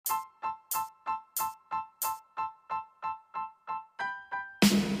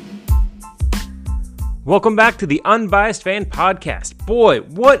Welcome back to the Unbiased Fan Podcast. Boy,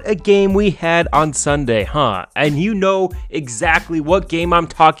 what a game we had on Sunday, huh? And you know exactly what game I'm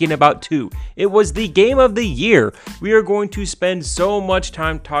talking about too. It was the game of the year. We are going to spend so much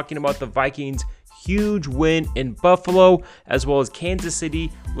time talking about the Vikings' huge win in Buffalo, as well as Kansas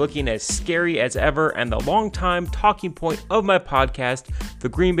City looking as scary as ever, and the longtime talking point of my podcast, the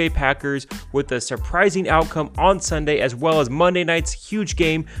Green Bay Packers, with a surprising outcome on Sunday, as well as Monday night's huge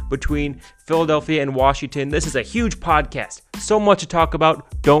game between Philadelphia and Washington. This is a huge podcast. So much to talk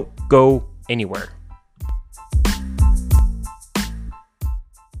about. Don't go anywhere.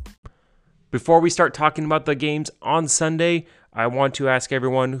 Before we start talking about the games on Sunday, I want to ask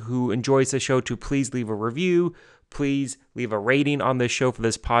everyone who enjoys the show to please leave a review. Please leave a rating on this show for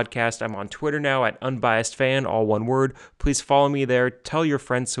this podcast. I'm on Twitter now at unbiasedfan, all one word. Please follow me there. Tell your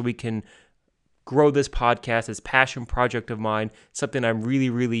friends so we can grow this podcast, this passion project of mine, something I'm really,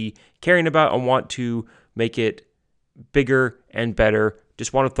 really caring about and want to make it bigger and better.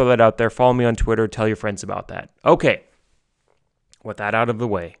 Just want to throw that out there. Follow me on Twitter. Tell your friends about that. Okay, with that out of the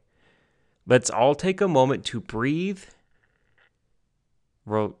way, let's all take a moment to breathe.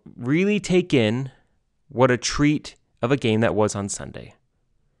 We'll really take in what a treat of a game that was on Sunday.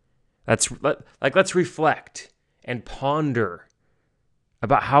 Let's reflect and ponder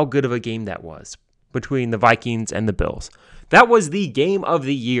about how good of a game that was between the Vikings and the Bills. That was the game of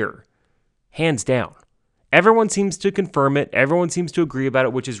the year, hands down. Everyone seems to confirm it. Everyone seems to agree about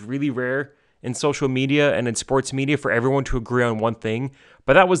it, which is really rare in social media and in sports media for everyone to agree on one thing.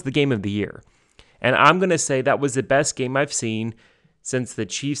 But that was the game of the year. And I'm going to say that was the best game I've seen since the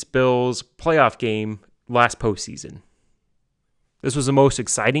Chiefs-Bills playoff game last postseason. This was the most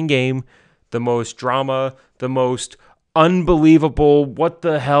exciting game, the most drama, the most unbelievable, what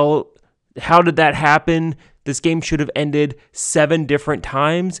the hell, how did that happen? This game should have ended 7 different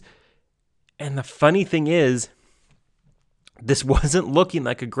times. And the funny thing is, this wasn't looking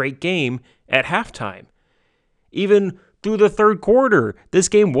like a great game at halftime. Even through the third quarter, this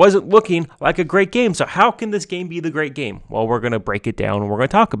game wasn't looking like a great game. So how can this game be the great game? Well, we're going to break it down and we're going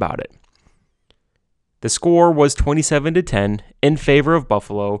to talk about it. The score was 27-10 in favor of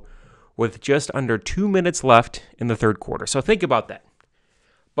Buffalo with just under 2 minutes left in the third quarter. So think about that.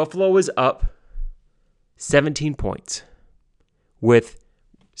 Buffalo is up 17 points with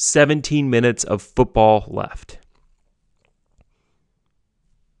 17 minutes of football left.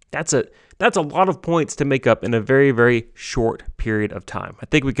 That's a lot of points to make up in a very, very short period of time. I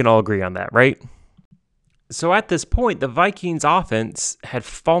think we can all agree on that, right? So at this point, the Vikings offense had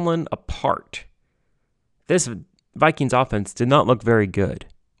fallen apart. This Vikings offense did not look very good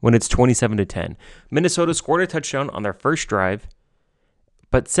when it's 27-10. Minnesota scored a touchdown on their first drive,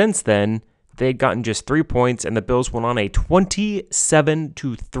 but since then, they had gotten just 3 points, and the Bills went on a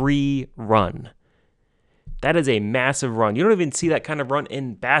 27-3 run. That is a massive run. You don't even see that kind of run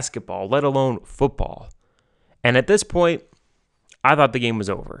in basketball, let alone football. And at this point, I thought the game was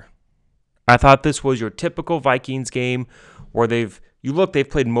over. I thought this was your typical Vikings game where they've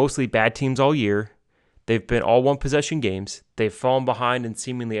played mostly bad teams all year. They've been all one-possession games. They've fallen behind in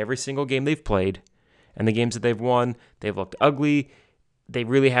seemingly every single game they've played. And the games that they've won, they've looked ugly. They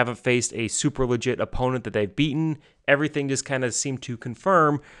really haven't faced a super legit opponent that they've beaten. Everything just kind of seemed to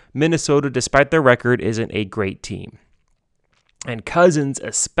confirm Minnesota, despite their record, isn't a great team. And Cousins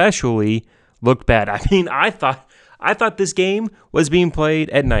especially looked bad. I mean, I thought this game was being played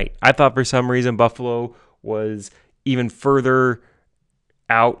at night. I thought for some reason Buffalo was even further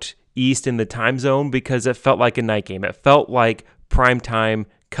out east in the time zone because it felt like a night game. It felt like primetime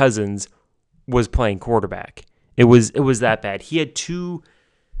Cousins was playing quarterback. It was that bad. He had 2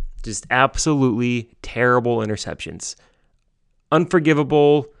 just absolutely terrible interceptions.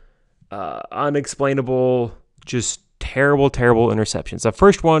 Unforgivable, unexplainable, just terrible interceptions. The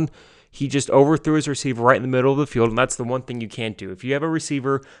first one, he just overthrew his receiver right in the middle of the field, and that's the one thing you can't do. If you have a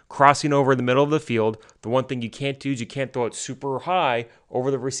receiver crossing over the middle of the field, the one thing you can't do is you can't throw it super high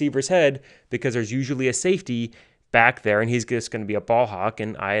over the receiver's head because there's usually a safety back there, and he's just going to be a ball hawk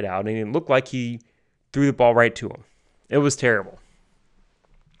and eye it out, and it looked like he threw the ball right to him. It was terrible.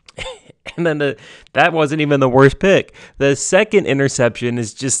 And then that wasn't even the worst pick. The second interception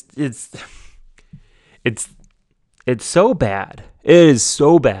is just it's so bad. It is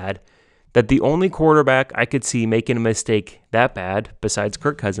so bad that the only quarterback I could see making a mistake that bad, besides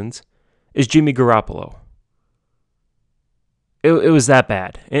Kirk Cousins, is Jimmy Garoppolo. It was that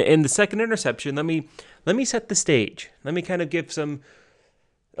bad. And the second interception, let me set the stage. Let me kind of give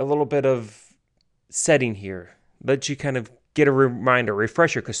a little bit of setting here. Let you kind of get a reminder,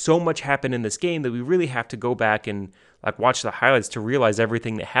 refresher, because so much happened in this game that we really have to go back and watch the highlights to realize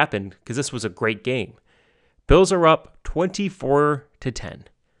everything that happened, because this was a great game. Bills are up 24-10.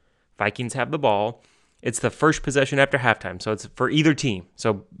 Vikings have the ball. It's the first possession after halftime, so it's for either team.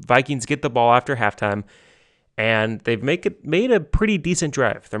 So Vikings get the ball after halftime, and they've made a pretty decent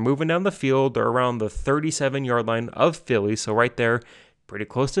drive. They're moving down the field. They're around the 37-yard line of Philly, so right there, pretty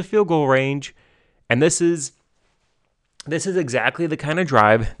close to field goal range. And this is exactly the kind of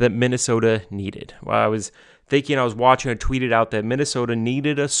drive that Minnesota needed. Well, I was watching, I tweeted out that Minnesota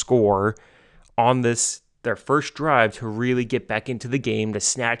needed a score on their first drive to really get back into the game, to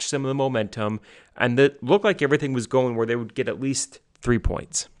snatch some of the momentum, and that looked like everything was going where they would get at least 3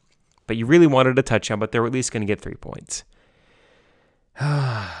 points. But you really wanted a touchdown, but they were at least going to get 3 points.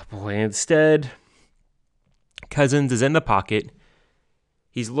 Boy, instead, Cousins is in the pocket.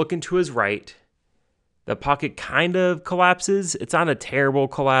 He's looking to his right. The pocket kind of collapses. It's not a terrible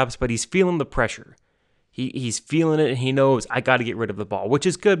collapse, but he's feeling the pressure. He's feeling it, and he knows, I got to get rid of the ball, which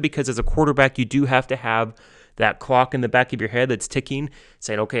is good because as a quarterback, you do have to have that clock in the back of your head that's ticking,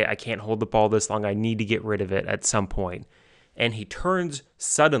 saying, okay, I can't hold the ball this long. I need to get rid of it at some point. And he turns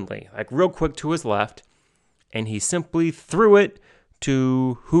suddenly, like real quick to his left, and he simply threw it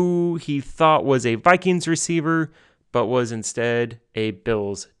to who he thought was a Vikings receiver, but was instead a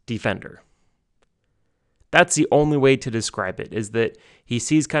Bills defender. That's the only way to describe it, is that he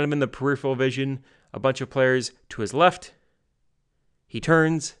sees kind of in the peripheral vision a bunch of players to his left. He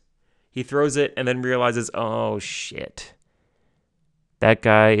turns, he throws it, and then realizes, oh shit, that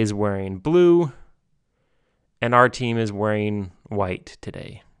guy is wearing blue, and our team is wearing white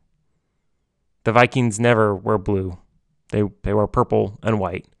today. The Vikings never wear blue. They wear purple and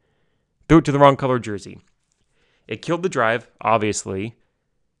white. Threw it to the wrong color jersey. It killed the drive, obviously.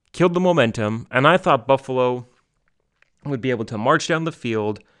 Killed the momentum, and I thought Buffalo would be able to march down the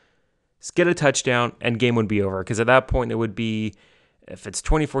field, get a touchdown, and game would be over. Because at that point, it would be, if it's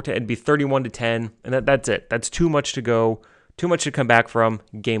 24-10, it'd be 31-10, and that's it. That's too much to go, too much to come back from,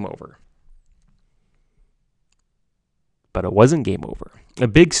 game over. But it wasn't game over. A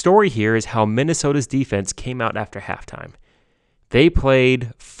big story here is how Minnesota's defense came out after halftime. They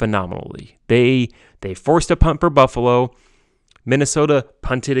played phenomenally. They forced a punt for Buffalo. Minnesota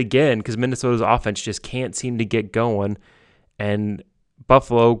punted again because Minnesota's offense just can't seem to get going, and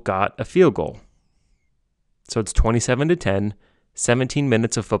Buffalo got a field goal. So it's 27-10, 17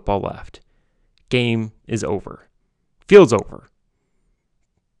 minutes of football left. Game is over. Field's over.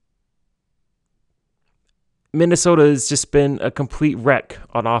 Minnesota has just been a complete wreck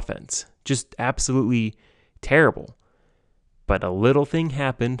on offense. Just absolutely terrible. But a little thing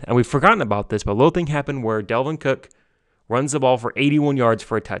happened, and we've forgotten about this, but a little thing happened where Dalvin Cook runs the ball for 81 yards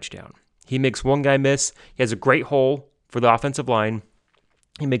for a touchdown. He makes one guy miss. He has a great hole for the offensive line.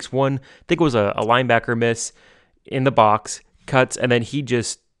 He makes one, I think it was a linebacker miss in the box, cuts, and then he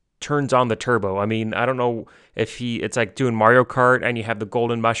just turns on the turbo. I mean, I don't know if it's like doing Mario Kart and you have the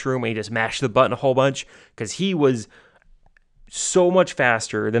golden mushroom and you just mash the button a whole bunch, because he was so much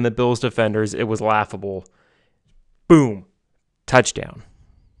faster than the Bills defenders. It was laughable. Boom. Touchdown.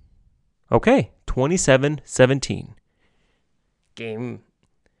 Okay, 27-17. Game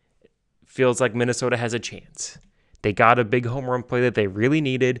feels like Minnesota has a chance. They got a big home run play that they really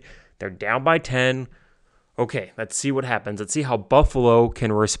needed. They're down by 10. Okay, let's see what happens. Let's see how Buffalo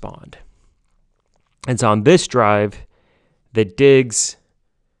can respond. It's on this drive that Diggs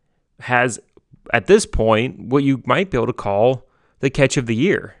has, at this point, what you might be able to call the catch of the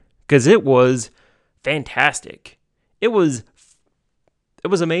year, because it was fantastic. It was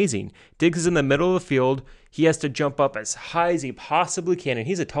amazing. Diggs is in the middle of the field. He has to jump up as high as he possibly can, and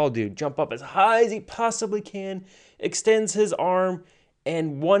he's a tall dude. Jump up as high as he possibly can, extends his arm,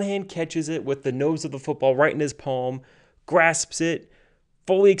 and one hand catches it with the nose of the football right in his palm, grasps it,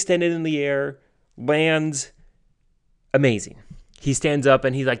 fully extended in the air, lands. Amazing. He stands up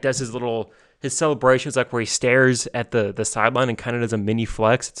and he does his celebrations, like where he stares at the sideline and kind of does a mini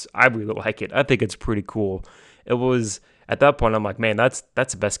flex. I really like it. I think it's pretty cool. It was, at that point, I'm like, man, that's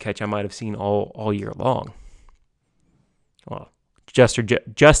the best catch I might have seen all year long. Well,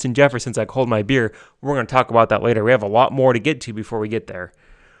 Justin Jefferson's like, hold my beer. We're going to talk about that later. We have a lot more to get to before we get there.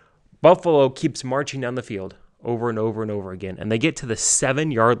 Buffalo keeps marching down the field over and over and over again, and they get to the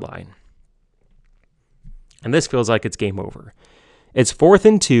 7-yard line. And this feels like it's game over. It's 4th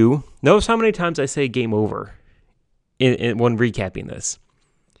and 2. Notice how many times I say game over when recapping this.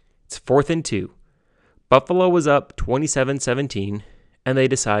 It's 4th and 2. Buffalo was up 27-17, and they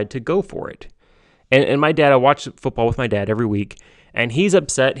decide to go for it. And my dad, I watch football with my dad every week, and he's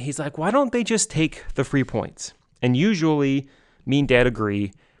upset. He's like, why don't they just take the free points? And usually, me and dad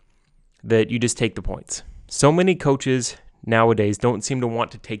agree that you just take the points. So many coaches nowadays don't seem to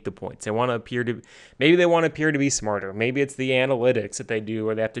want to take the points. They want to appear to be smarter. Maybe it's the analytics that they do,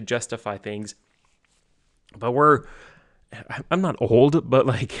 or they have to justify things. But I'm not old, but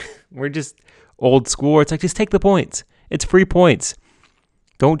like we're just old school. It's like, just take the points. It's free points.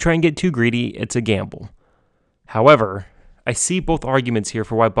 Don't try and get too greedy. It's a gamble. However, I see both arguments here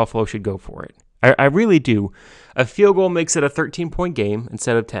for why Buffalo should go for it. I really do. A field goal makes it a 13-point game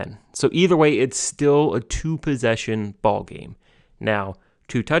instead of 10. So either way, it's still a 2-possession ball game. Now,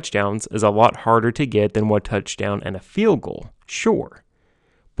 2 touchdowns is a lot harder to get than 1 touchdown and a field goal, sure.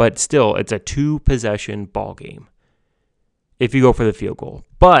 But still, it's a 2-possession ball game if you go for the field goal.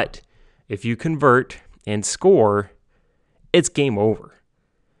 But if you convert and score, it's game over.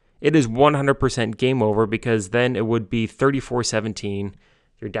 It is 100% game over, because then it would be 34-17.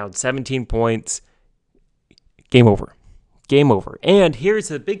 You're down 17 points. Game over. Game over. And here's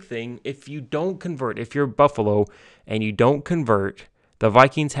the big thing. If you don't convert, if you're Buffalo and you don't convert, the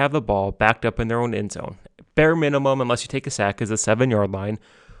Vikings have the ball backed up in their own end zone. Bare minimum, unless you take a sack, is a 7-yard line.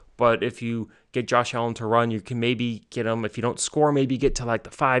 But if you get Josh Allen to run, you can maybe get him. If you don't score, maybe get to like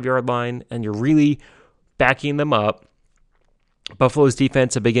the 5-yard line, and you're really backing them up. Buffalo's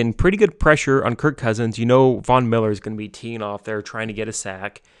defense have been getting pretty good pressure on Kirk Cousins. You know Von Miller is going to be teeing off there trying to get a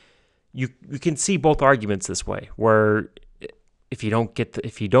sack. You can see both arguments this way, where if you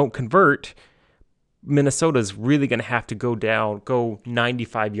don't convert, Minnesota's really going to have to go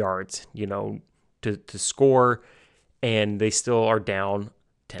 95 yards, to score, and they still are down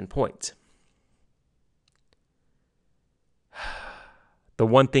 10 points. The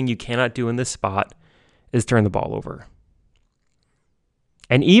one thing you cannot do in this spot is turn the ball over.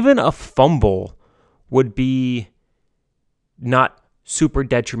 And even a fumble would be not super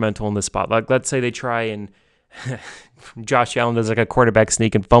detrimental in this spot. Like, let's say they try and Josh Allen does like a quarterback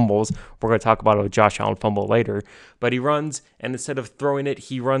sneak and fumbles. We're going to talk about a Josh Allen fumble later. But he runs, and instead of throwing it,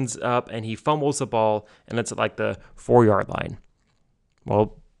 he runs up and he fumbles the ball, and it's at like the 4-yard line.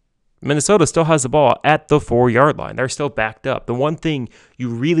 Well, Minnesota still has the ball at the 4-yard line. They're still backed up. The one thing you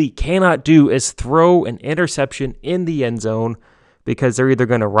really cannot do is throw an interception in the end zone, because they're either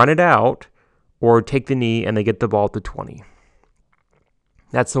going to run it out or take the knee and they get the ball at the 20.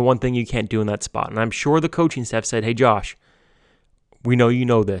 That's the one thing you can't do in that spot. And I'm sure the coaching staff said, hey, Josh, we know you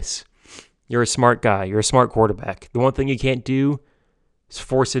know this. You're a smart guy. You're a smart quarterback. The one thing you can't do is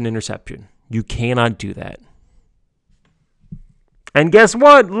force an interception. You cannot do that. And guess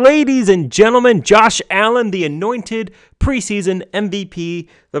what, ladies and gentlemen? Josh Allen, the anointed preseason MVP,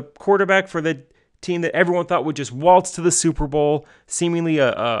 the quarterback for the team that everyone thought would just waltz to the Super Bowl, seemingly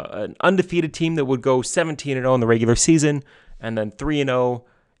an undefeated team that would go 17-0 in the regular season and then 3-0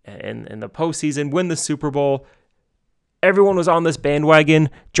 in the postseason, win the Super Bowl. Everyone was on this bandwagon.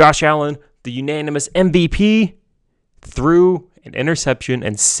 Josh Allen, the unanimous MVP, threw an interception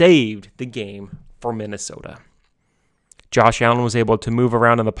and saved the game for Minnesota. Josh Allen was able to move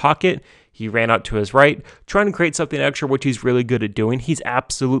around in the pocket. He ran out to his right, trying to create something extra, which he's really good at doing. He's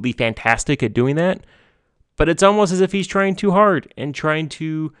absolutely fantastic at doing that. But it's almost as if he's trying too hard and trying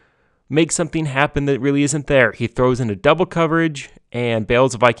to make something happen that really isn't there. He throws into double coverage and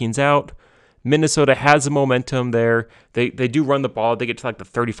bails the Vikings out. Minnesota has the momentum there. They do run the ball. They get to like the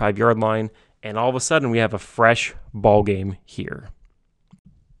 35-yard line. And all of a sudden, we have a fresh ball game here.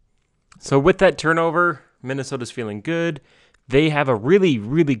 So with that turnover, Minnesota's feeling good. They have a really,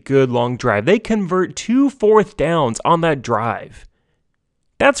 really good long drive. They convert 2 4th downs on that drive.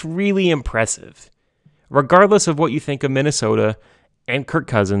 That's really impressive. Regardless of what you think of Minnesota and Kirk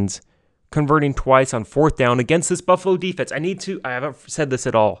Cousins, converting twice on 4th down against this Buffalo defense. I haven't said this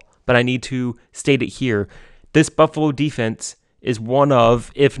at all, but I need to state it here. This Buffalo defense is one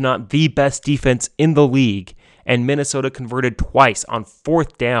of, if not the best defense in the league, and Minnesota converted twice on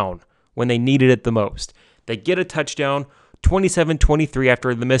 4th down when they needed it the most. They get a touchdown, 27-23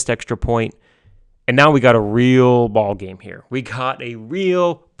 after the missed extra point, and now we got a real ball game here. We got a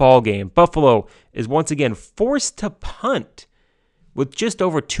real ball game. Buffalo is once again forced to punt with just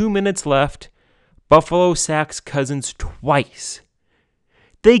over 2 minutes left. Buffalo sacks Cousins twice.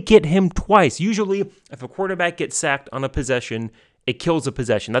 They get him twice. Usually, if a quarterback gets sacked on a possession, it kills a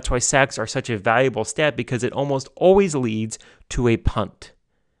possession. That's why sacks are such a valuable stat, because it almost always leads to a punt.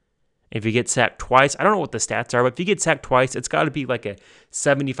 If you get sacked twice, I don't know what the stats are, but if you get sacked twice, it's got to be like a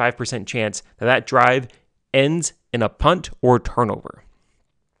 75% chance that drive ends in a punt or turnover.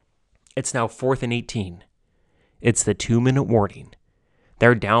 It's now 4th and 18. It's the 2-minute warning.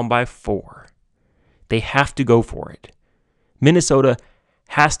 They're down by 4. They have to go for it. Minnesota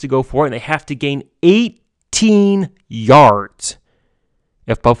has to go for it, and they have to gain 18 yards.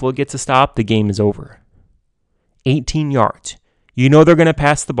 If Buffalo gets a stop, the game is over. 18 yards. You know they're going to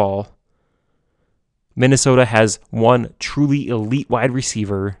pass the ball. Minnesota has one truly elite wide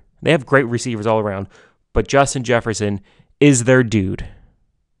receiver. They have great receivers all around, but Justin Jefferson is their dude.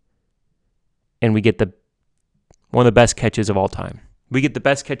 And we get one of the best catches of all time. We get the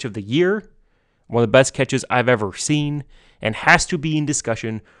best catch of the year, one of the best catches I've ever seen, and has to be in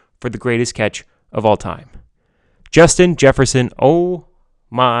discussion for the greatest catch of all time. Justin Jefferson, oh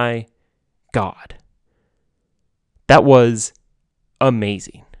my God. That was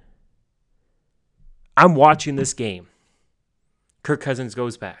amazing. I'm watching this game. Kirk Cousins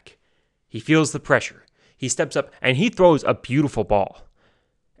goes back. He feels the pressure. He steps up and he throws a beautiful ball.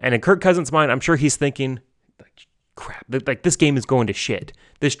 And in Kirk Cousins' mind, I'm sure he's thinking, crap, like this game is going to shit.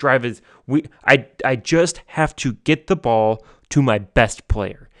 This drive is, I just have to get the ball to my best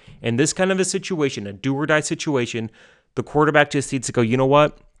player. In this kind of a situation, a do or die situation, the quarterback just needs to go, you know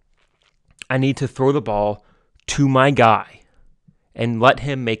what? I need to throw the ball to my guy and let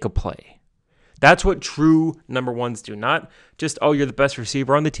him make a play. That's what true number ones do. Not just, oh, you're the best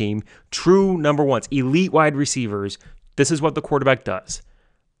receiver on the team. True number ones, elite wide receivers, this is what the quarterback does.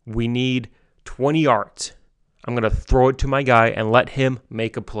 We need 20 yards. I'm going to throw it to my guy and let him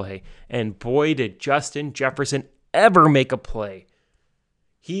make a play. And boy, did Justin Jefferson ever make a play.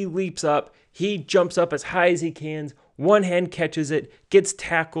 He leaps up. He jumps up as high as he can. One hand catches it, gets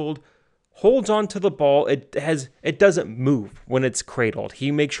tackled, holds on to the ball. It doesn't move when it's cradled.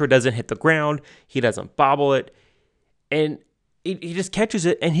 He makes sure it doesn't hit the ground. He doesn't bobble it. And he just catches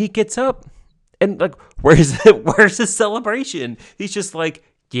it and he gets up. And like, where's the celebration? He's just like,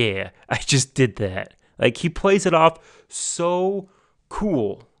 yeah, I just did that. Like, he plays it off so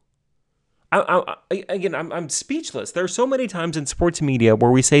cool. I'm speechless. There are so many times in sports media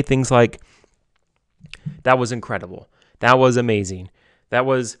where we say things like, that was incredible. That was amazing. That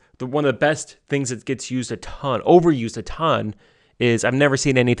was one of the best things that gets overused a ton, is I've never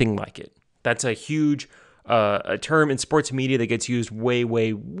seen anything like it. That's a huge a term in sports media that gets used way,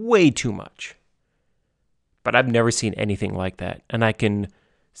 way, way too much. But I've never seen anything like that. And I can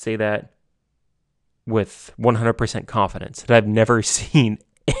say that with 100% confidence, that I've never seen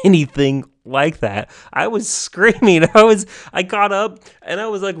anything like that. I was screaming. I got up and I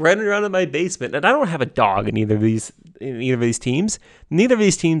was like running around in my basement. And I don't have a dog in either of these teams. Neither of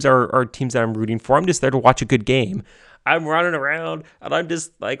these teams are teams that I'm rooting for. I'm just there to watch a good game. I'm running around and I'm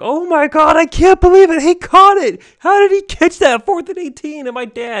just like, oh my God, I can't believe it. He caught it. How did he catch that 4th and 18? And my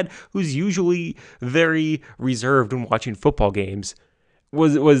dad, who's usually very reserved when watching football games,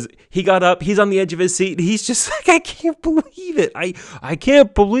 he got up, he's on the edge of his seat, he's just like, I can't believe it. I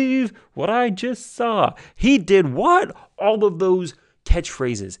can't believe what I just saw. He did what? All of those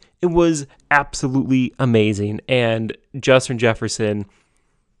catchphrases. It was absolutely amazing. And Justin Jefferson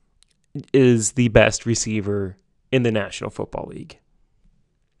is the best receiver in the National Football League.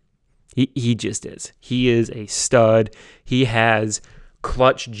 He just is. He is a stud. He has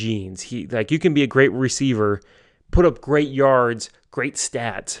clutch genes. You can be a great receiver, put up great yards, great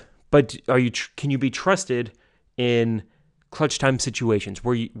stats, but can you be trusted in clutch time situations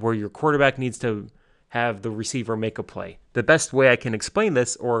where your quarterback needs to have the receiver make a play? The best way I can explain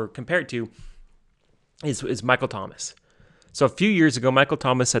this or compare it to is Michael Thomas. So a few years ago, Michael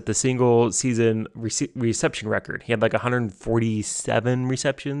Thomas set the single season reception record. He had like 147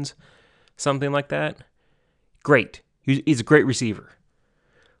 receptions, something like that. Great. He's a great receiver.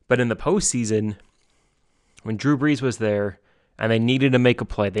 But in the postseason, when Drew Brees was there and they needed to make a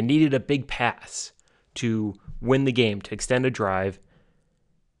play, they needed a big pass to win the game, to extend a drive,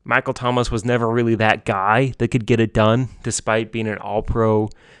 Michael Thomas was never really that guy that could get it done, despite being an all-pro,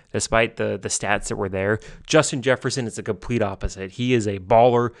 despite the stats that were there. Justin Jefferson is the complete opposite. He is a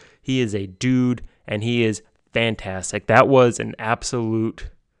baller, he is a dude, and he is fantastic. That was an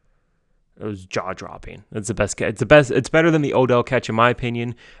absolute... It was jaw-dropping. It's the best catch. It's better than the Odell catch, in my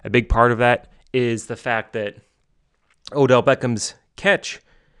opinion. A big part of that is the fact that Odell Beckham's catch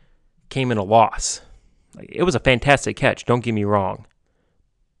came in a loss. It was a fantastic catch, don't get me wrong,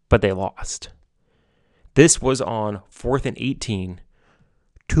 but they lost. This was on 4th and 18,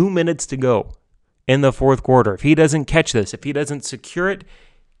 2 minutes to go in the fourth quarter. If he doesn't catch this, if he doesn't secure it,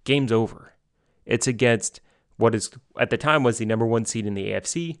 game's over. It's against what is at the time was the number 1 seed in the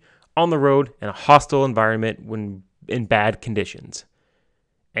AFC, on the road in a hostile environment when in bad conditions.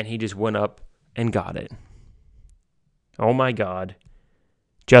 And he just went up and got it. Oh my God.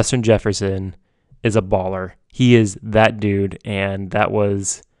 Justin Jefferson is a baller. He is that dude, and that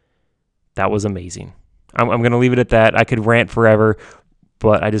was amazing. I'm going to leave it at that. I could rant forever,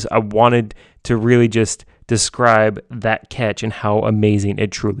 but I wanted to really just describe that catch and how amazing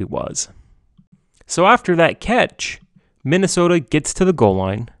it truly was. So after that catch, Minnesota gets to the goal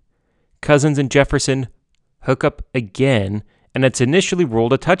line. Cousins and Jefferson hook up again, and it's initially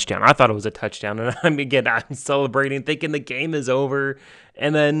ruled a touchdown. I thought it was a touchdown, and I'm celebrating, thinking the game is over.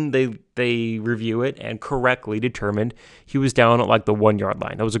 And then they review it and correctly determined he was down at like the 1 yard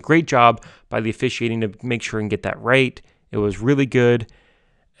line. That was a great job by the officiating to make sure and get that right. It was really good.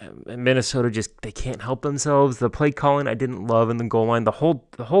 Minnesota they can't help themselves. The play calling I didn't love in the goal line. The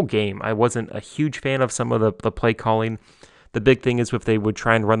whole game, I wasn't a huge fan of some of the play calling. The big thing is if they would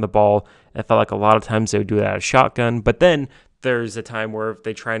try and run the ball, it felt like a lot of times they would do it out of shotgun. But then there's a time where if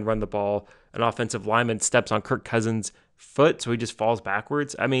they try and run the ball, an offensive lineman steps on Kirk Cousins' foot, so he just falls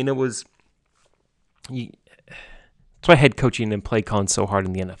backwards. I mean, that's why head coaching and play calling so hard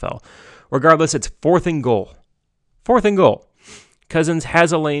in the NFL. Regardless, it's 4th and goal. 4th and goal. Cousins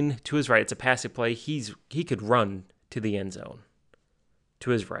has a lane to his right. It's a passing play. He could run to the end zone to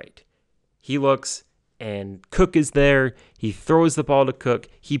his right. He looks, and Cook is there. He throws the ball to Cook.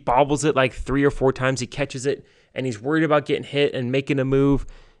 He bobbles it like 3 or 4 times. He catches it, and he's worried about getting hit and making a move,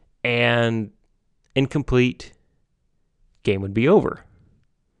 and incomplete. Game would be over.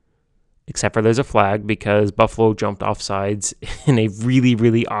 Except for there's a flag because Buffalo jumped off sides in a really,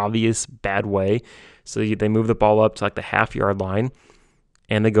 really obvious bad way. So they move the ball up to like the half-yard line,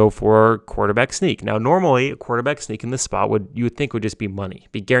 and they go for a quarterback sneak. Now, normally, a quarterback sneak in this spot you would think would just be money,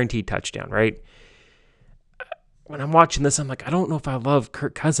 be guaranteed touchdown, right? When I'm watching this, I'm like, I don't know if I love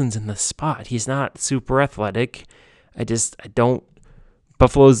Kirk Cousins in this spot. He's not super athletic. I don't.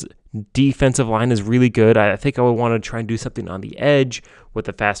 Buffalo's defensive line is really good. I think I would want to try and do something on the edge with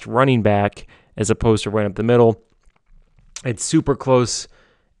a fast running back as opposed to right up the middle. It's super close,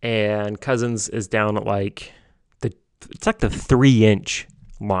 and Cousins is down at it's like the 3-inch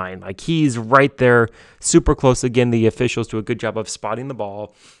line. Like he's right there, super close. Again, the officials do a good job of spotting the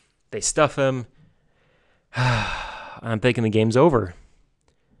ball. They stuff him. I'm thinking the game's over.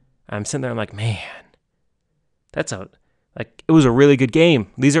 I'm sitting there, I'm like, man, it was a really good game.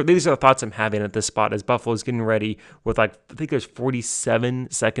 These are the thoughts I'm having at this spot as Buffalo's getting ready with I think there's 47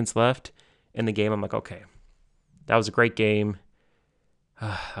 seconds left in the game. I'm like, okay, that was a great game.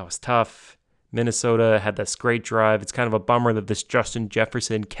 That was tough. Minnesota had this great drive. It's kind of a bummer that this Justin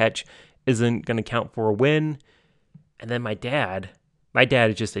Jefferson catch isn't going to count for a win. And then my dad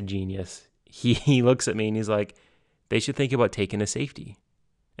is just a genius. He looks at me and he's like, they should think about taking a safety,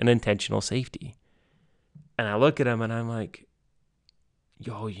 an intentional safety. And I look at him and I'm like,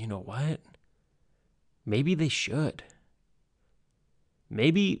 yo, you know what? Maybe they should.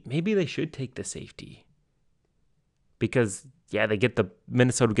 Maybe they should take the safety. Because, yeah,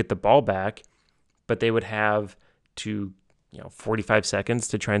 Minnesota would get the ball back, but they would have to, 45 seconds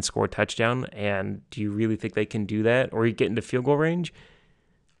to try and score a touchdown. And do you really think they can do that? Or you get into field goal range?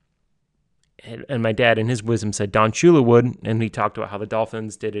 And my dad, in his wisdom, said Don Shula would, and he talked about how the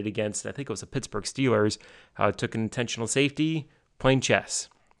Dolphins did it against, I think it was the Pittsburgh Steelers, how it took an intentional safety, playing chess.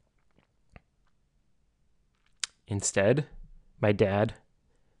 Instead, my dad's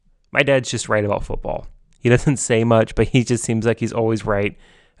just right about football. He doesn't say much, but he just seems like he's always right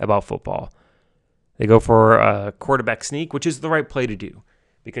about football. They go for a quarterback sneak, which is the right play to do,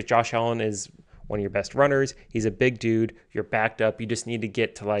 because Josh Allen is one of your best runners. He's a big dude. You're backed up. You just need to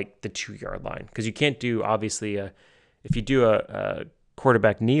get to the 2-yard line because you can't do, obviously, if you do a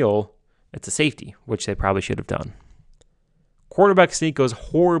quarterback kneel, it's a safety, which they probably should have done. Quarterback sneak goes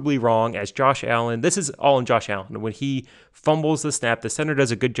horribly wrong as Josh Allen. This is all in Josh Allen. When he fumbles the snap, the center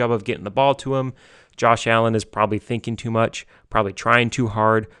does a good job of getting the ball to him. Josh Allen is probably thinking too much, probably trying too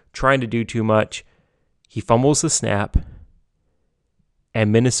hard, trying to do too much. He fumbles the snap,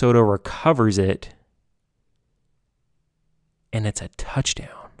 and Minnesota recovers it, and it's a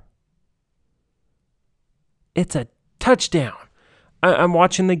touchdown. It's a touchdown. I'm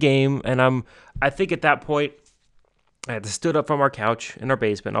watching the game, and I think at that point, I had stood up from our couch in our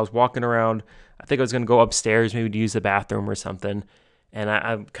basement. I was walking around. I think I was going to go upstairs, maybe to use the bathroom or something. And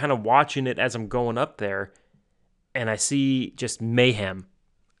I'm kind of watching it as I'm going up there, and I see just mayhem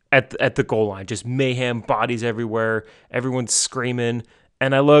at the goal line. Just mayhem, bodies everywhere, everyone's screaming.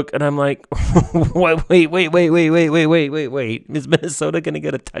 And I look, and I'm like, wait. Is Minnesota going to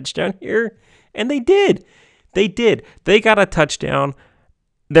get a touchdown here? And they did. They got a touchdown.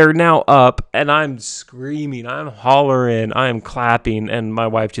 They're now up, and I'm screaming, I'm hollering, I'm clapping, and my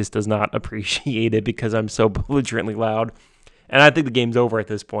wife just does not appreciate it because I'm so belligerently loud. And I think the game's over at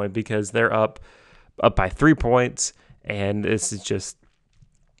this point because they're up by 3 points, and this is just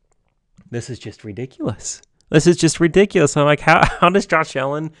ridiculous. This is just ridiculous. I'm like, how does Josh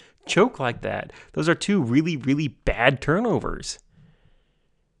Allen choke like that? Those are 2 really, really bad turnovers.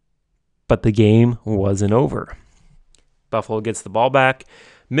 but the game wasn't over. Buffalo gets the ball back.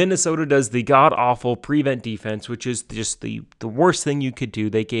 Minnesota does the god-awful prevent defense, which is just the worst thing you could do.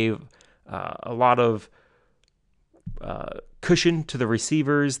 They gave a lot of cushion to the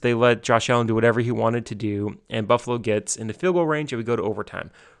receivers. They let Josh Allen do whatever he wanted to do, and Buffalo gets into field goal range, and we go to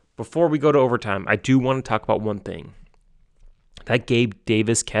overtime. Before we go to overtime, I do want to talk about one thing. That Gabe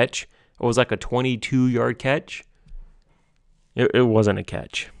Davis catch, it was like a 22-yard catch. It wasn't a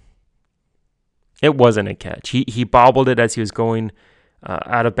catch. It wasn't a catch. He bobbled it as he was going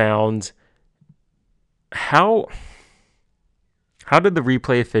out of bounds. How did the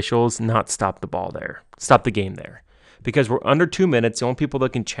replay officials not stop the ball there? Stop the game there? Because we're under 2 minutes. The only people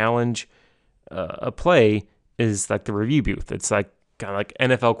that can challenge a play is like the review booth. It's like kind of like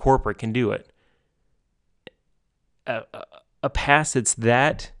NFL corporate can do it. A pass that's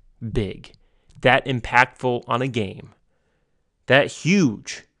that big, that impactful on a game, that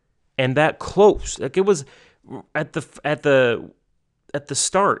huge, and that close. Like it was at the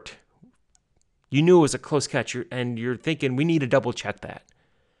start. You knew it was a close catch, and you're thinking we need to double check that.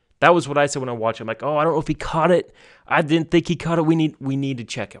 That was what I said when I watched it. I'm like, I don't know if he caught it. I didn't think he caught it. We need to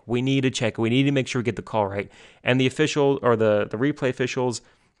check it. We need to check it. We need to make sure we get the call right. And the official or the replay officials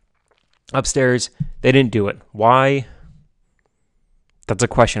upstairs, they didn't do it. Why? That's a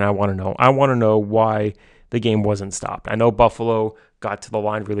question I want to know. I want to know why the game wasn't stopped. I know Buffalo got to the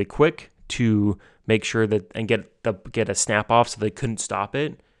line really quick to make sure that and get a snap off so they couldn't stop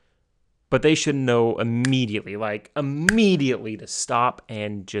it. But they should know immediately to stop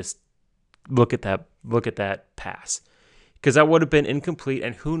and just look at that pass. Because that would have been incomplete,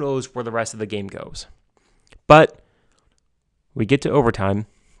 and who knows where the rest of the game goes. But we get to overtime.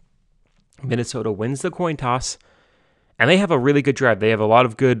 Minnesota wins the coin toss, and they have a really good drive. They have a lot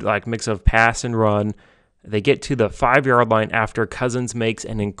of good mix of pass and run. They get to the 5-yard line after Cousins makes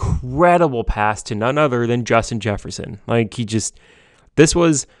an incredible pass to none other than Justin Jefferson. This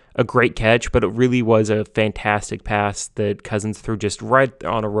was a great catch, but it really was a fantastic pass that Cousins threw just right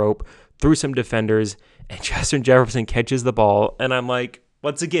on a rope, through some defenders, and Justin Jefferson catches the ball. And I'm like,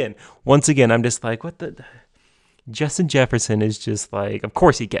 once again, I'm just like, what the? Justin Jefferson is just like, of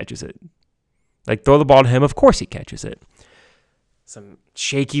course he catches it. Throw the ball to him, of course he catches it. Some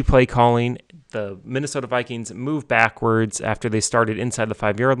shaky play calling. The Minnesota Vikings move backwards after they started inside the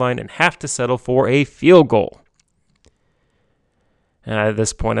 5-yard line and have to settle for a field goal. And at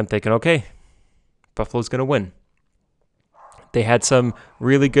this point, I'm thinking, okay, Buffalo's going to win. They had some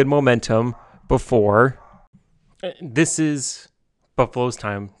really good momentum before. This is Buffalo's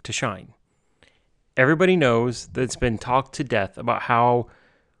time to shine. Everybody knows that it's been talked to death about how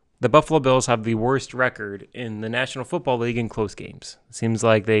the Buffalo Bills have the worst record in the National Football League in close games. It seems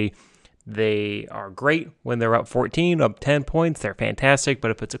like they are great when they're up 14, up 10 points. They're fantastic.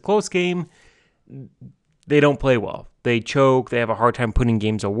 But if it's a close game, they don't play well. They choke. They have a hard time putting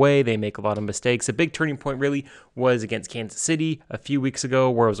games away. They make a lot of mistakes. A big turning point really was against Kansas City a few weeks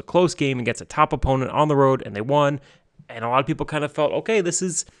ago, where it was a close game against a top opponent on the road, and they won. And a lot of people kind of felt, okay, this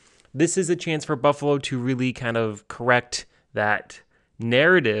is a chance for Buffalo to really kind of correct that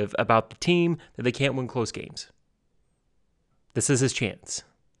narrative about the team that they can't win close games. This is his chance.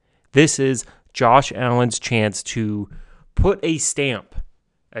 This is Josh Allen's chance to put a stamp,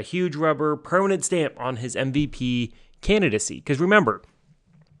 a huge rubber permanent stamp on his MVP candidacy. Because remember,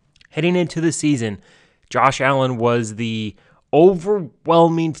 heading into the season, Josh Allen was the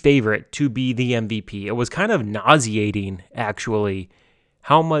overwhelming favorite to be the MVP. It was kind of nauseating, actually,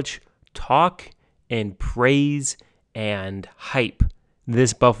 how much talk and praise and hype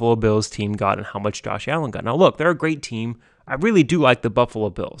this Buffalo Bills team got and how much Josh Allen got. Now, look, they're a great team. I really do like the Buffalo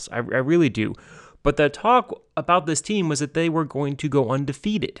Bills. I really do. But the talk about this team was that they were going to go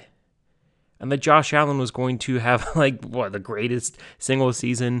undefeated. And that Josh Allen was going to have, the greatest single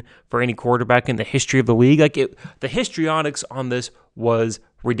season for any quarterback in the history of the league. The histrionics on this was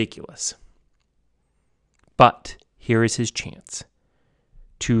ridiculous. But here is his chance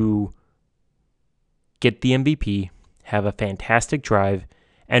to get the MVP, have a fantastic drive,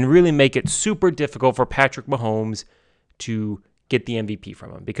 and really make it super difficult for Patrick Mahomes to get the MVP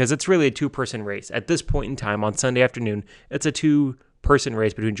from him. Because it's really a two-person race. At this point in time, on Sunday afternoon, it's a two-person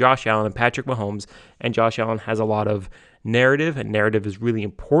race between Josh Allen and Patrick Mahomes. And Josh Allen has a lot of narrative, and narrative is really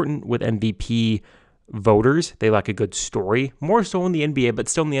important with MVP voters. They like a good story. More so in the NBA, but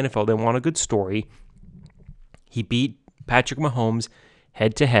still in the NFL, they want a good story. He beat Patrick Mahomes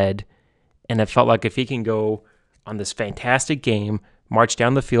head-to-head, and it felt like if he can go on this fantastic game, march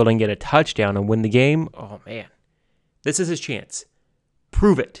down the field and get a touchdown and win the game, oh man, this is his chance.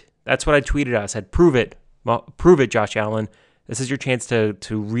 Prove it. That's what I tweeted out. I said, prove it, Josh Allen. This is your chance to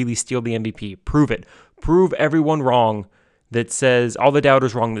really steal the MVP. Prove it. Prove everyone wrong that says, all the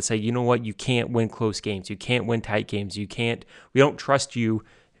doubters wrong that say, you know what, you can't win close games. You can't win tight games. We don't trust you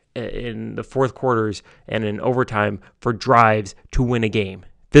in the fourth quarters and in overtime for drives to win a game.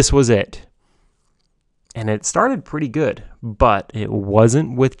 This was it. And it started pretty good, but it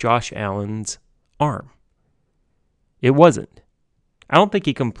wasn't with Josh Allen's arm. It wasn't. I don't think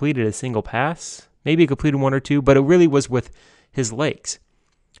he completed a single pass. Maybe he completed one or two, but it really was with his legs.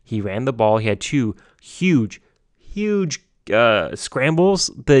 He ran the ball. He had two huge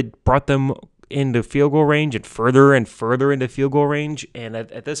scrambles that brought them into field goal range and further into field goal range. And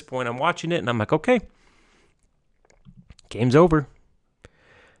at this point, I'm watching it and I'm like, okay, game's over.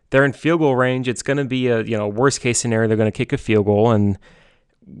 They're in field goal range. It's going to be a worst case scenario. They're going to kick a field goal, and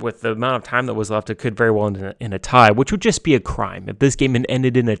with the amount of time that was left, it could very well end in a tie, which would just be a crime. If this game had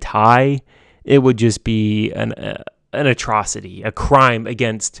ended in a tie, it would just be an atrocity, a crime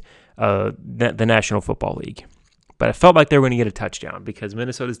against the National Football League. But I felt like they were going to get a touchdown because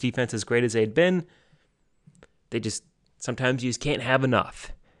Minnesota's defense, as great as they had been, sometimes you just can't have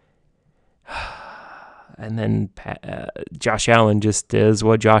enough. And then Josh Allen just does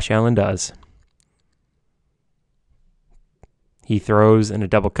what Josh Allen does. He throws in a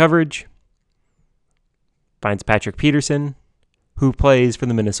double coverage, finds Patrick Peterson, who plays for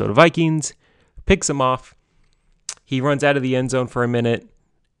the Minnesota Vikings, picks him off. He runs out of the end zone for a minute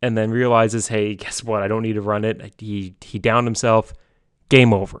and then realizes, hey, guess what? I don't need to run it. He downed himself.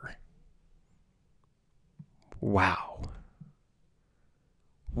 Game over. Wow.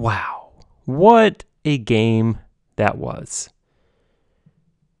 What a game that was.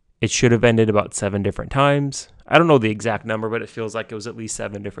 It should have ended about 7 different times. I don't know the exact number, but it feels like it was at least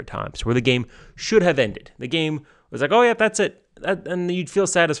 7 different times where the game should have ended. The game was like, oh, yeah, that's it. And you'd feel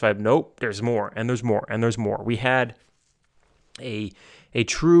satisfied. Nope, there's more, and there's more, and there's more. We had a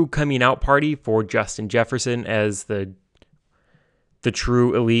true coming out party for Justin Jefferson as the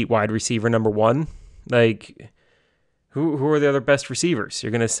true elite wide receiver number 1. Like, who are the other best receivers?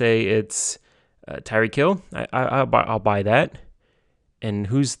 You're going to say it's Tyreek Hill? I'll buy that. And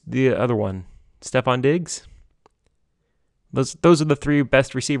who's the other one? Stephon Diggs? Those are the 3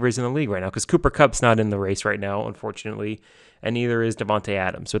 best receivers in the league right now, because Cooper Kupp's not in the race right now, unfortunately, and neither is Devontae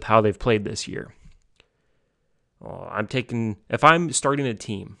Adams with how they've played this year. If I'm starting a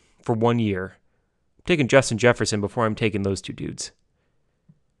team for 1 year, I'm taking Justin Jefferson before I'm taking those 2 dudes.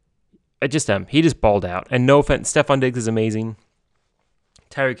 I just am. He just balled out. And no offense, Stephon Diggs is amazing.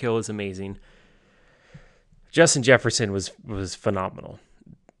 Tyreek Hill is amazing. Justin Jefferson was phenomenal.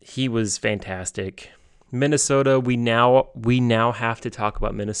 He was fantastic. Minnesota, we now have to talk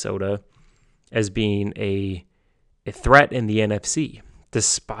about Minnesota as being a threat in the NFC,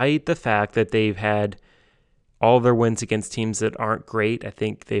 despite the fact that they've had all their wins against teams that aren't great. I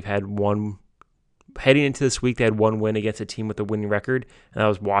think they've had one heading into this week. They had one win against a team with a winning record, and that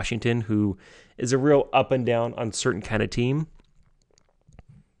was Washington, who is a real up and down, uncertain kind of team.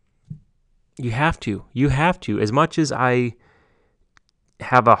 You have to. As much as I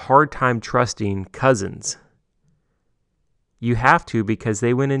have a hard time trusting Cousins, you have to, because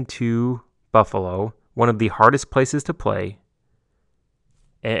they went into Buffalo, one of the hardest places to play.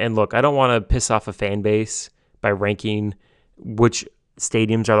 And look, I don't want to piss off a fan base by ranking which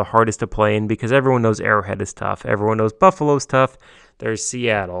stadiums are the hardest to play in, because everyone knows Arrowhead is tough. Everyone knows Buffalo's tough. There's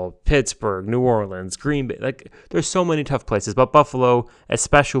Seattle, Pittsburgh, New Orleans, Green Bay. Like, there's so many tough places, but Buffalo,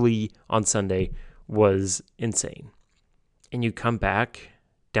 especially on Sunday, was insane. And you come back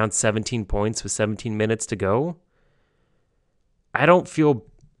down 17 points with 17 minutes to go. I don't feel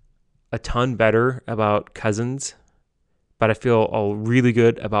a ton better about Cousins, but I feel really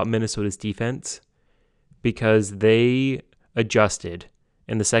good about Minnesota's defense, because they adjusted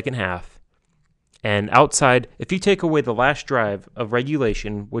in the second half. And outside, if you take away the last drive of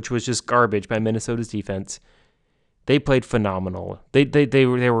regulation, which was just garbage by Minnesota's defense, they played phenomenal. They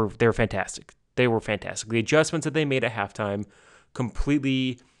were fantastic. They were fantastic. The adjustments that they made at halftime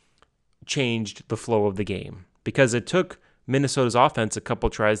completely changed the flow of the game, because it took Minnesota's offense a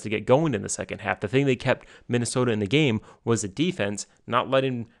couple tries to get going in the second half. The thing that kept Minnesota in the game was the defense not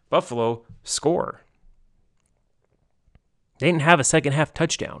letting Buffalo score. They didn't have a second half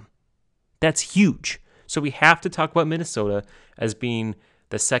touchdown. That's huge. So we have to talk about Minnesota as being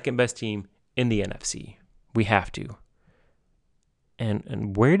the second best team in the NFC. We have to.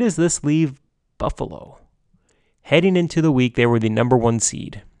 And where does this leave Buffalo? Heading into the week, they were the number 1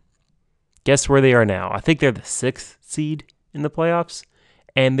 seed. Guess where they are now? I think they're the 6th seed in the playoffs,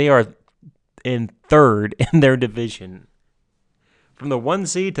 and they are in 3rd in their division. From the 1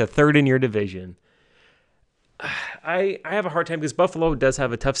 seed to 3rd in your division. I have a hard time because Buffalo does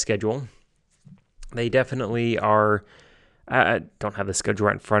have a tough schedule. They definitely are. I don't have the schedule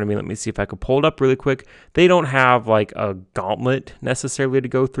right in front of me. Let me see if I can pull it up really quick. They don't have like a gauntlet necessarily to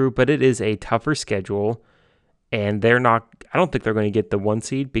go through, but it is a tougher schedule. And they're not, I don't think they're going to get the 1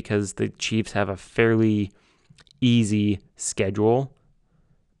 seed because the Chiefs have a fairly easy schedule.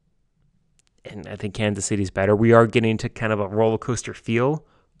 And I think Kansas City's better. We are getting to kind of a roller coaster feel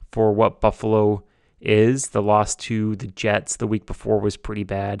for what Buffalo is. The loss to the Jets the week before was pretty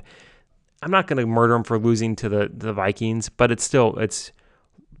bad. I'm not going to murder them for losing to the Vikings, but it's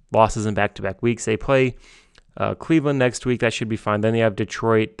losses in back-to-back weeks. They play Cleveland next week. That should be fine. Then they have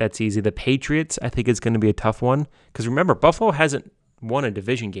Detroit. That's easy. The Patriots, I think, is going to be a tough one because remember, Buffalo hasn't won a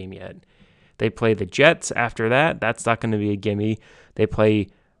division game yet. They play the Jets after that. That's not going to be a gimme. They play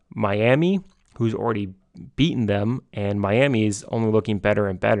Miami, who's already beaten them, and Miami is only looking better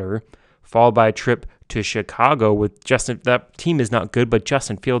and better, followed by a trip to Chicago with Justin. That team is not good, but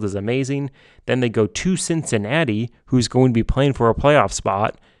Justin Fields is amazing. Then they go to Cincinnati, who's going to be playing for a playoff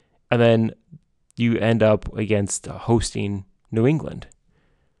spot, and then you end up against hosting New England.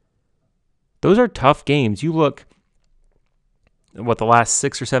 Those are tough games. You look at the last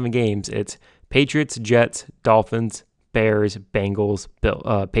 6 or 7 games, it's Patriots, Jets, Dolphins, Bears, Bengals,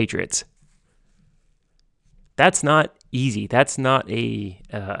 Patriots. That's not easy. That's not a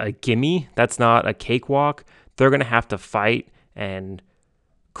gimme. That's not a cakewalk. They're going to have to fight and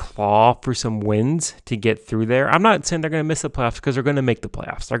claw for some wins to get through there. I'm not saying they're going to miss the playoffs because they're going to make the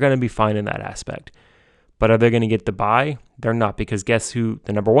playoffs. They're going to be fine in that aspect. But are they going to get the bye? They're not, because guess who?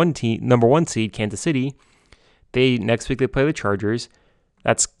 The number one seed, Kansas City. Next week they play the Chargers.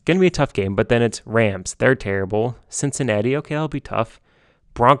 That's going to be a tough game. But then it's Rams. They're terrible. Cincinnati, okay, that'll be tough.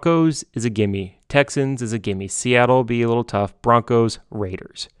 Broncos is a gimme. Texans is a gimme. Seattle will be a little tough. Broncos,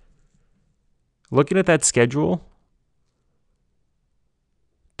 Raiders. Looking at that schedule,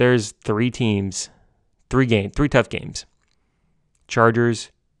 there's 3 teams, 3 tough games.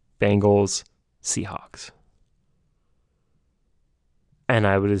 Chargers, Bengals, Seahawks. And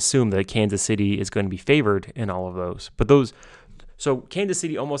I would assume that Kansas City is going to be favored in all of those. So Kansas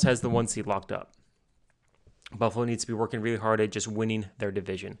City almost has the 1 seed locked up. Buffalo needs to be working really hard at just winning their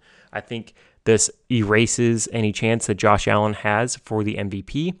division. I think this erases any chance that Josh Allen has for the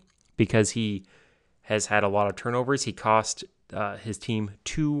MVP because he has had a lot of turnovers. He cost his team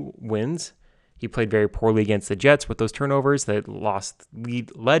 2 wins. He played very poorly against the Jets with those turnovers that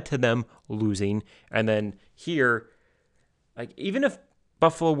led to them losing. And then here, like even if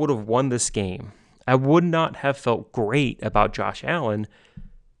Buffalo would have won this game, I would not have felt great about Josh Allen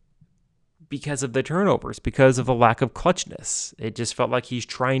because of the turnovers, because of the lack of clutchness. It just felt like he's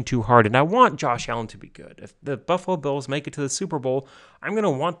trying too hard. And I want Josh Allen to be good. If the Buffalo Bills make it to the Super Bowl, I'm going to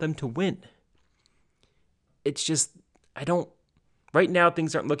want them to win. It's just, right now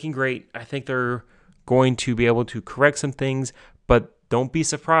things aren't looking great. I think they're going to be able to correct some things, but don't be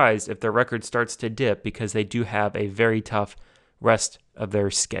surprised if their record starts to dip because they do have a very tough rest of their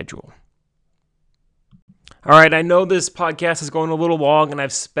schedule. All right, I know this podcast is going a little long, and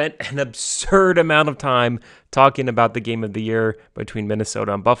I've spent an absurd amount of time talking about the game of the year between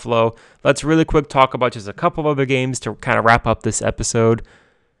Minnesota and Buffalo. Let's really quick talk about just a couple other games to kind of wrap up this episode.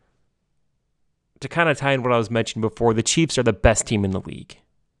 To kind of tie in what I was mentioning before, the Chiefs are the best team in the league.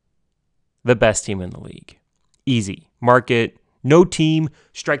 The best team in the league. Easy. Mark it. No team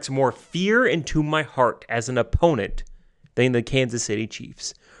strikes more fear into my heart as an opponent than the Kansas City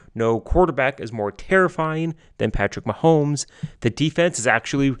Chiefs. No quarterback is more terrifying than Patrick Mahomes. The defense is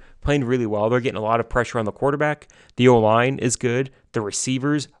actually playing really well. They're getting a lot of pressure on the quarterback. The O-line is good. The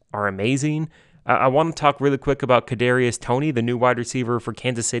receivers are amazing. I want to talk really quick about Kadarius Toney, the new wide receiver for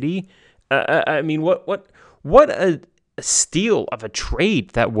Kansas City. I mean, what a steal of a trade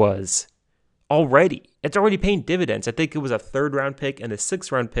that was already. It's already paying dividends. I think it was a 3rd-round pick and a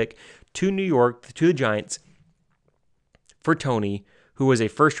 6th-round pick to New York, to the Giants, for Toney, who was a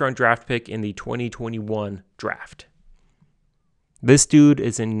 1st-round draft pick in the 2021 draft. This dude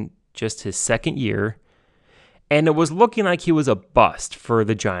is in just his 2nd year, and it was looking like he was a bust for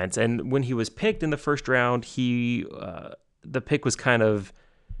the Giants. And when he was picked in the 1st round, the pick was kind of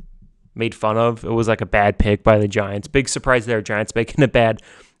made fun of. It was like a bad pick by the Giants. Big surprise there, Giants making a bad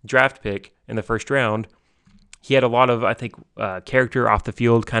draft pick in the 1st round. He had a lot of, I think, character off the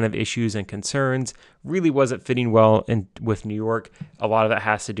field kind of issues and concerns. Really wasn't fitting well with New York. A lot of that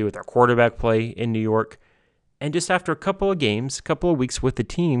has to do with their quarterback play in New York. And just after a couple of weeks with the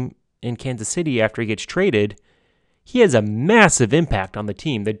team in Kansas City after he gets traded, he has a massive impact on the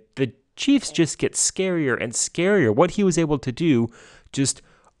team. The Chiefs just get scarier and scarier. What he was able to do just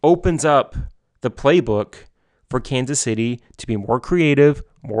opens up the playbook for Kansas City to be more creative,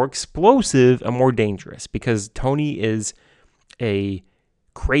 more explosive, and more dangerous, because Toney is a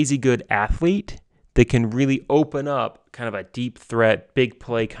crazy good athlete that can really open up kind of a deep threat, big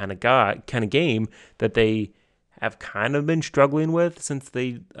play kind of game that they have kind of been struggling with since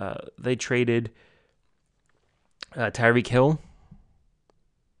they traded Tyreek Hill.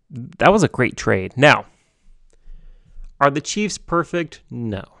 That was a great trade. Now, are the Chiefs perfect?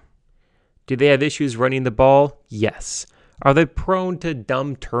 No. Do they have issues running the ball? Yes. Are they prone to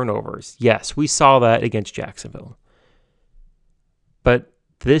dumb turnovers? Yes. We saw that against Jacksonville. But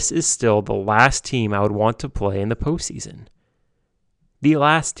this is still the last team I would want to play in the postseason. The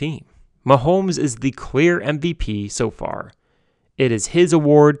last team. Mahomes is the clear MVP so far. It is his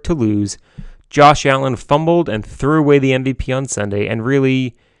award to lose. Josh Allen fumbled and threw away the MVP on Sunday, and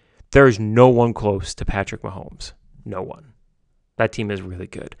really, there's no one close to Patrick Mahomes. No one. That team is really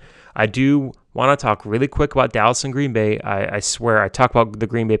good. I do want to talk really quick about Dallas and Green Bay. I swear I talk about the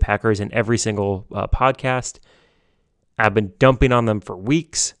Green Bay Packers in every single podcast. I've been dumping on them for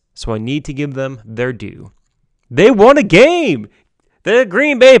weeks, so I need to give them their due. They won a game! The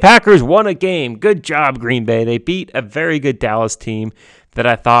Green Bay Packers won a game. Good job, Green Bay. They beat a very good Dallas team that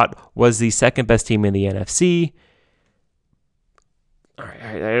I thought was the second best team in the NFC. All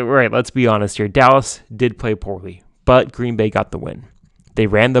right, let's be honest here. Dallas did play poorly, but Green Bay got the win. They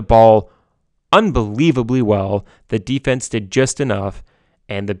ran the ball unbelievably well. The defense did just enough.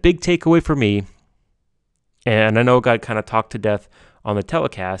 And the big takeaway for me, and I know it got kind of talked to death on the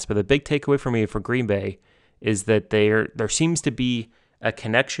telecast, but the big takeaway for me for Green Bay is that there seems to be a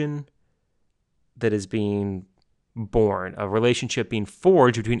connection that is being born, a relationship being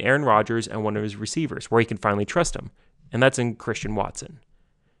forged between Aaron Rodgers and one of his receivers, where he can finally trust him, and that's in Christian Watson.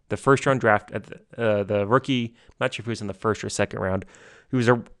 The first-round draft, the rookie, I'm not sure if he was in the first or second round, he was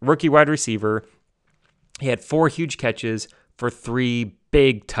a rookie wide receiver. He had 4 huge catches for 3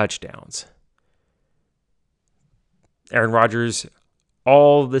 big touchdowns. Aaron Rodgers,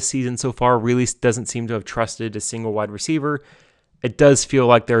 all the season so far, really doesn't seem to have trusted a single wide receiver. It does feel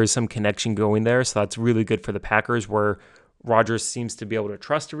like there is some connection going there, so that's really good for the Packers, where Rodgers seems to be able to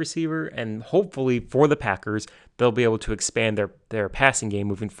trust a receiver, and hopefully for the Packers, they'll be able to expand their passing game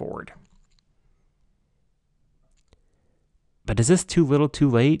moving forward. But is this too little too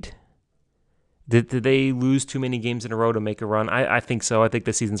late? Did they lose too many games in a row to make a run? I think so. I think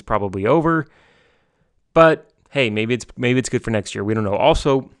the season's probably over. But hey, maybe it's good for next year. We don't know.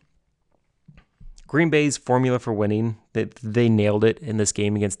 Also, Green Bay's formula for winning, they nailed it in this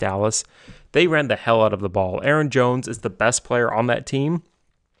game against Dallas. They ran the hell out of the ball. Aaron Jones is the best player on that team.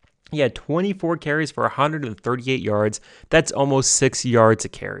 He had 24 carries for 138 yards. That's almost 6 yards a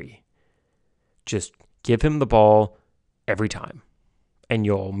carry. Just give him the ball every time, and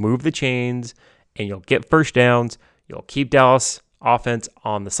you'll move the chains, and you'll get first downs. You'll keep Dallas offense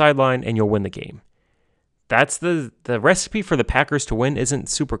on the sideline, and you'll win the game. That's the recipe for the Packers to win. Isn't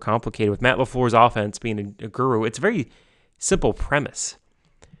super complicated. With Matt LaFleur's offense being a guru, it's a very simple premise.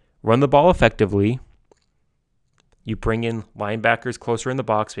 Run the ball effectively. You bring in linebackers closer in the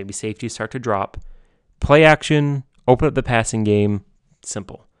box. Maybe safeties start to drop. Play action. Open up the passing game.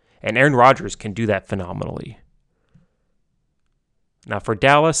 Simple. And Aaron Rodgers can do that phenomenally. Now for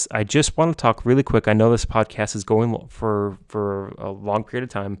Dallas, I just want to talk really quick. I know this podcast is going for a long period of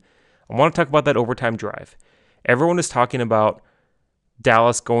time. I want to talk about that overtime drive. Everyone is talking about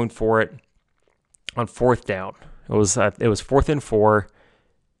Dallas going for it on 4th down. It was 4th and 4.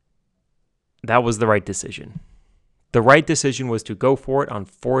 That was the right decision. The right decision was to go for it on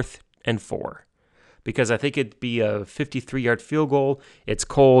 4th and 4, because I think it'd be a 53-yard field goal. It's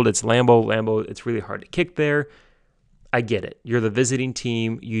cold. It's Lambeau. It's really hard to kick there. I get it. You're the visiting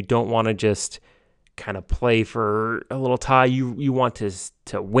team. You don't want to just kind of play for a little tie. You want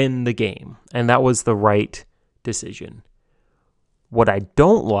to win the game, and that was the right decision. What I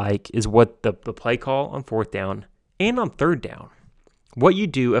don't like is what the play call on 4th down and on 3rd down. What you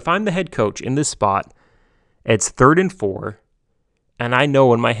do, if I'm the head coach in this spot, it's 3rd and 4, and I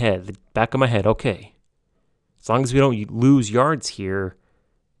know in my head, the back of my head, okay, as long as we don't lose yards here,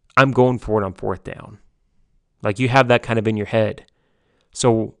 I'm going for it on 4th down. Like, you have that kind of in your head.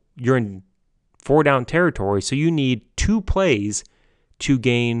 So you're in 4 down territory, so you need 2 plays to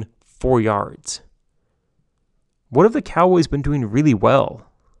gain 4 yards. What have the Cowboys been doing really well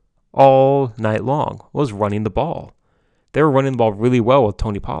all night long? Was running the ball. They were running the ball really well with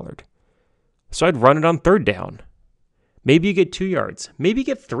Tony Pollard. So I'd run it on 3rd down. Maybe you get 2 yards. Maybe you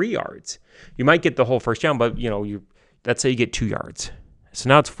get 3 yards. You might get the whole first down, but let's say you get 2 yards. So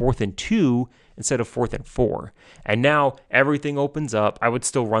now it's 4th and 2. instead of 4th and 4. And now everything opens up. I would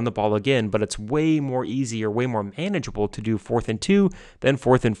still run the ball again, but it's way more easy or way more manageable to do 4th and 2 than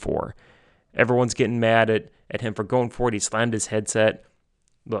 4th and 4. Everyone's getting mad at him for going for it. He slammed his headset.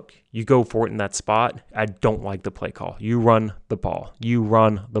 Look, you go for it in that spot. I don't like the play call. You run the ball. You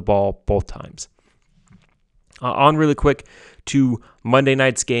run the ball both times. On really quick to Monday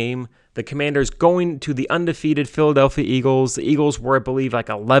night's game. The Commanders going to the undefeated Philadelphia Eagles. The Eagles were, I believe, like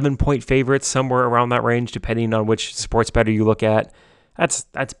 11-point favorites, somewhere around that range, depending on which sports bettor you look at.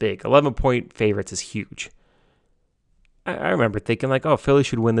 That's big. 11-point favorites is huge. I remember thinking like, oh, Philly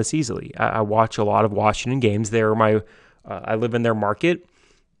should win this easily. I watch a lot of Washington games. I live in their market,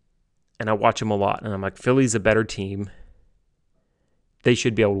 and I watch them a lot. And I'm like, Philly's a better team. They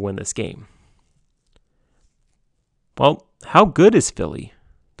should be able to win this game. Well, how good is Philly?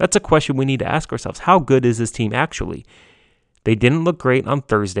 That's a question we need to ask ourselves. How good is this team actually? They didn't look great on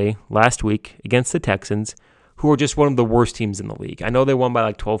Thursday last week against the Texans, who are just one of the worst teams in the league. I know they won by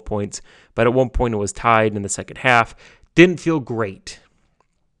like 12 points, but at one point it was tied in the second half. Didn't feel great.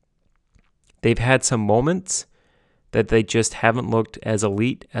 They've had some moments that they just haven't looked as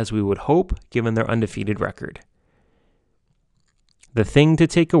elite as we would hope, given their undefeated record. The thing to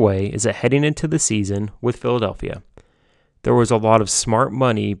take away is that heading into the season with Philadelphia, there was a lot of smart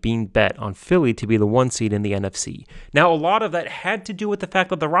money being bet on Philly to be the 1 seed in the NFC. Now, a lot of that had to do with the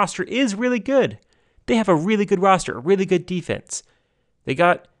fact that the roster is really good. They have a really good roster, a really good defense. They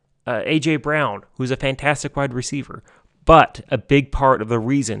got A.J. Brown, who's a fantastic wide receiver. But a big part of the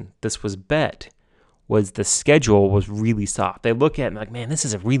reason this was bet was the schedule was really soft. They look at it and like, man, this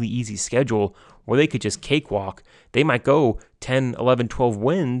is a really easy schedule where they could just cakewalk. They might go 10, 11, 12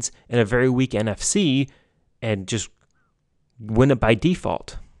 wins in a very weak NFC and just win it by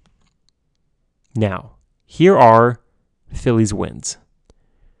default. Now, here are Philly's wins.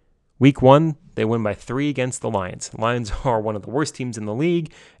 Week 1, they win by 3 against the Lions. The Lions are one of the worst teams in the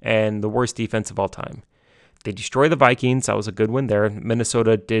league and the worst defense of all time. They destroy the Vikings. That was a good win there.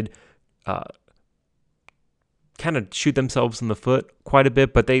 Minnesota did kind of shoot themselves in the foot quite a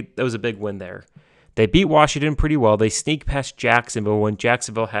bit, but that was a big win there. They beat Washington pretty well. They sneaked past Jacksonville when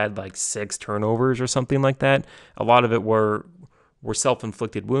Jacksonville had like 6 turnovers or something like that. A lot of it were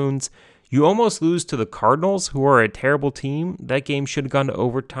self-inflicted wounds. You almost lose to the Cardinals, who are a terrible team. That game should have gone to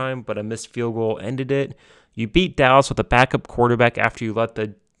overtime, but a missed field goal ended it. You beat Dallas with a backup quarterback after you let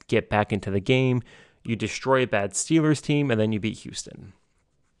them get back into the game. You destroy a bad Steelers team, and then you beat Houston.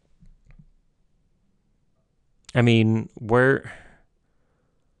 I mean,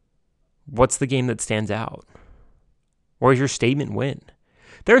 what's the game that stands out? Where's your statement win?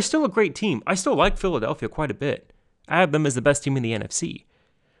 They're still a great team. I still like Philadelphia quite a bit. I have them as the best team in the NFC.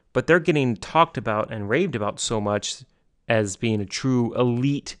 But they're getting talked about and raved about so much as being a true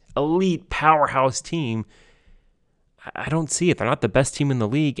elite powerhouse team. I don't see it. They're not the best team in the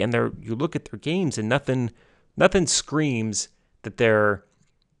league, and you look at their games and nothing screams that they're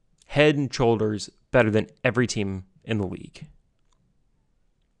head and shoulders better than every team in the league.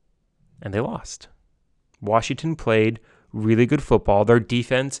 And they lost. Washington played really good football. Their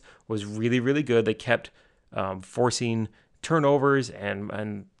defense was really, really good. They kept forcing turnovers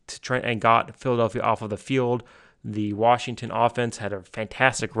and got Philadelphia off of the field. The Washington offense had a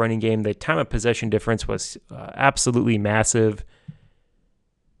fantastic running game. The time of possession difference was absolutely massive.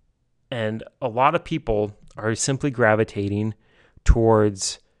 And a lot of people are simply gravitating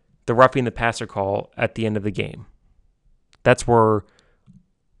towards the roughing the passer call at the end of the game. That's where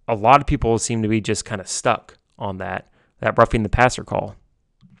a lot of people seem to be just kind of stuck on that roughing the passer call.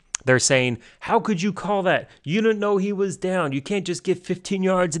 They're saying, how could you call that? You didn't know he was down. You can't just get 15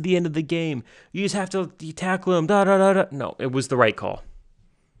 yards at the end of the game. You just have to tackle him. No, it was the right call.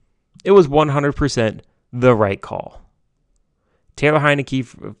 It was 100% the right call. Taylor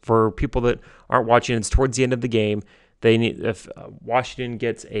Heinicke, for people that aren't watching, it's towards the end of the game. If Washington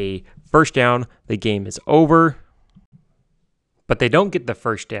gets a first down, the game is over. But they don't get the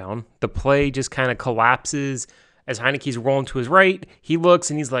first down. The play just kind of collapses. As Heinicke's rolling to his right, he looks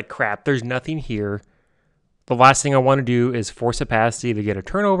and he's like, crap, there's nothing here. The last thing I want to do is force a pass to either get a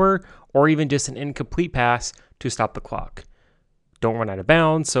turnover or even just an incomplete pass to stop the clock. Don't run out of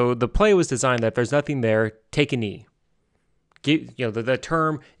bounds. So the play was designed that if there's nothing there, take a knee. The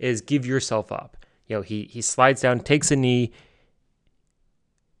term is give yourself up. He slides down, takes a knee,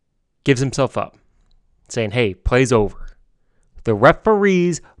 gives himself up, saying, hey, play's over. The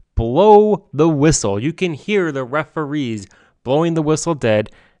referees blow the whistle. You can hear the referees blowing the whistle dead,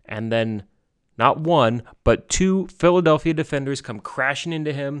 and then not one, but 2 Philadelphia defenders come crashing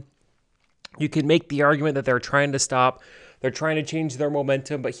into him. You can make the argument that they're trying to stop They're trying to change their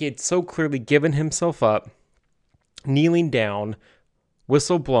momentum, but he had so clearly given himself up, kneeling down,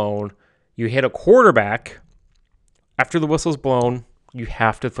 whistle blown. You hit a quarterback. After the whistle's blown, you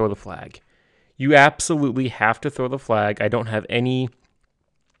have to throw the flag. You absolutely have to throw the flag. I don't have any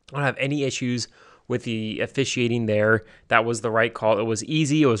issues with the officiating there. That was the right call. It was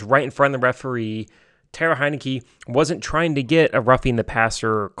easy. It was right in front of the referee. Taylor Heinicke wasn't trying to get a roughing the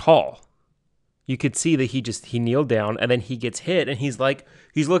passer call. You could see that he kneeled down and then he gets hit and he's looking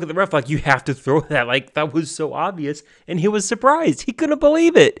at the ref like, you have to throw that. Like, that was so obvious. And he was surprised. He couldn't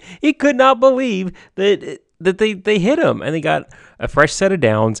believe it. He could not believe that they hit him and they got a fresh set of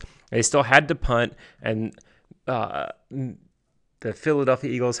downs. They still had to punt, and the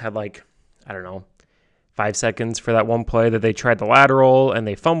Philadelphia Eagles had 5 seconds for that one play that they tried the lateral and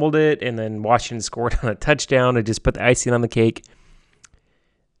they fumbled it, and then Washington scored on a touchdown and just put the icing on the cake.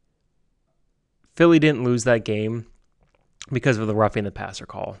 Philly didn't lose that game because of the roughing the passer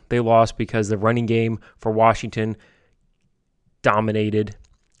call. They lost because the running game for Washington dominated.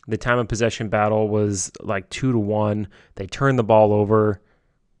 The time of possession battle was 2-1. They turned the ball over.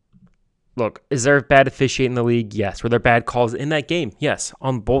 Look, is there bad officiating in the league? Yes. Were there bad calls in that game? Yes,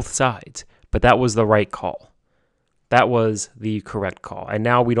 on both sides. But that was the right call. That was the correct call. And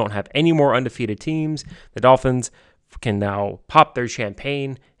now we don't have any more undefeated teams. The Dolphins can now pop their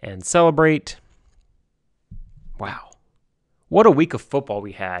champagne and celebrate. Wow. What a week of football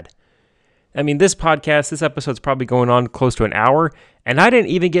we had. I mean, this episode's probably going on close to an hour, and I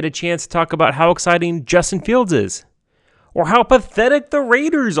didn't even get a chance to talk about how exciting Justin Fields is, or how pathetic the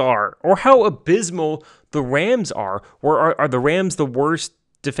Raiders are, or how abysmal the Rams are. Or are the Rams the worst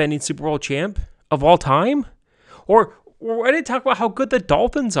defending Super Bowl champ of all time? Or I didn't talk about how good the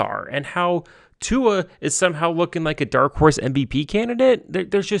Dolphins are and how Tua is somehow looking like a dark horse MVP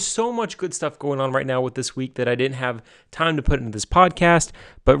candidate. There's just so much good stuff going on right now with this week that I didn't have time to put into this podcast,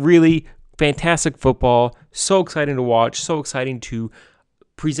 but really fantastic football. So exciting to watch. So exciting to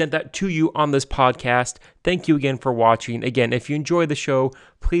present that to you on this podcast. Thank you again for watching. Again, if you enjoy the show,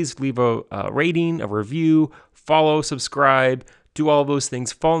 please leave a rating, a review, follow, subscribe, do all those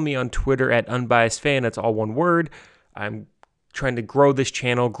things. Follow me on Twitter at unbiasedfan. That's all one word. I'm trying to grow this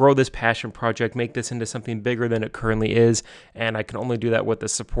channel, grow this passion project, make this into something bigger than it currently is. And I can only do that with the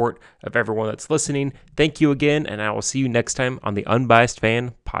support of everyone that's listening. Thank you again, and I will see you next time on the Unbiased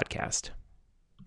Fan podcast.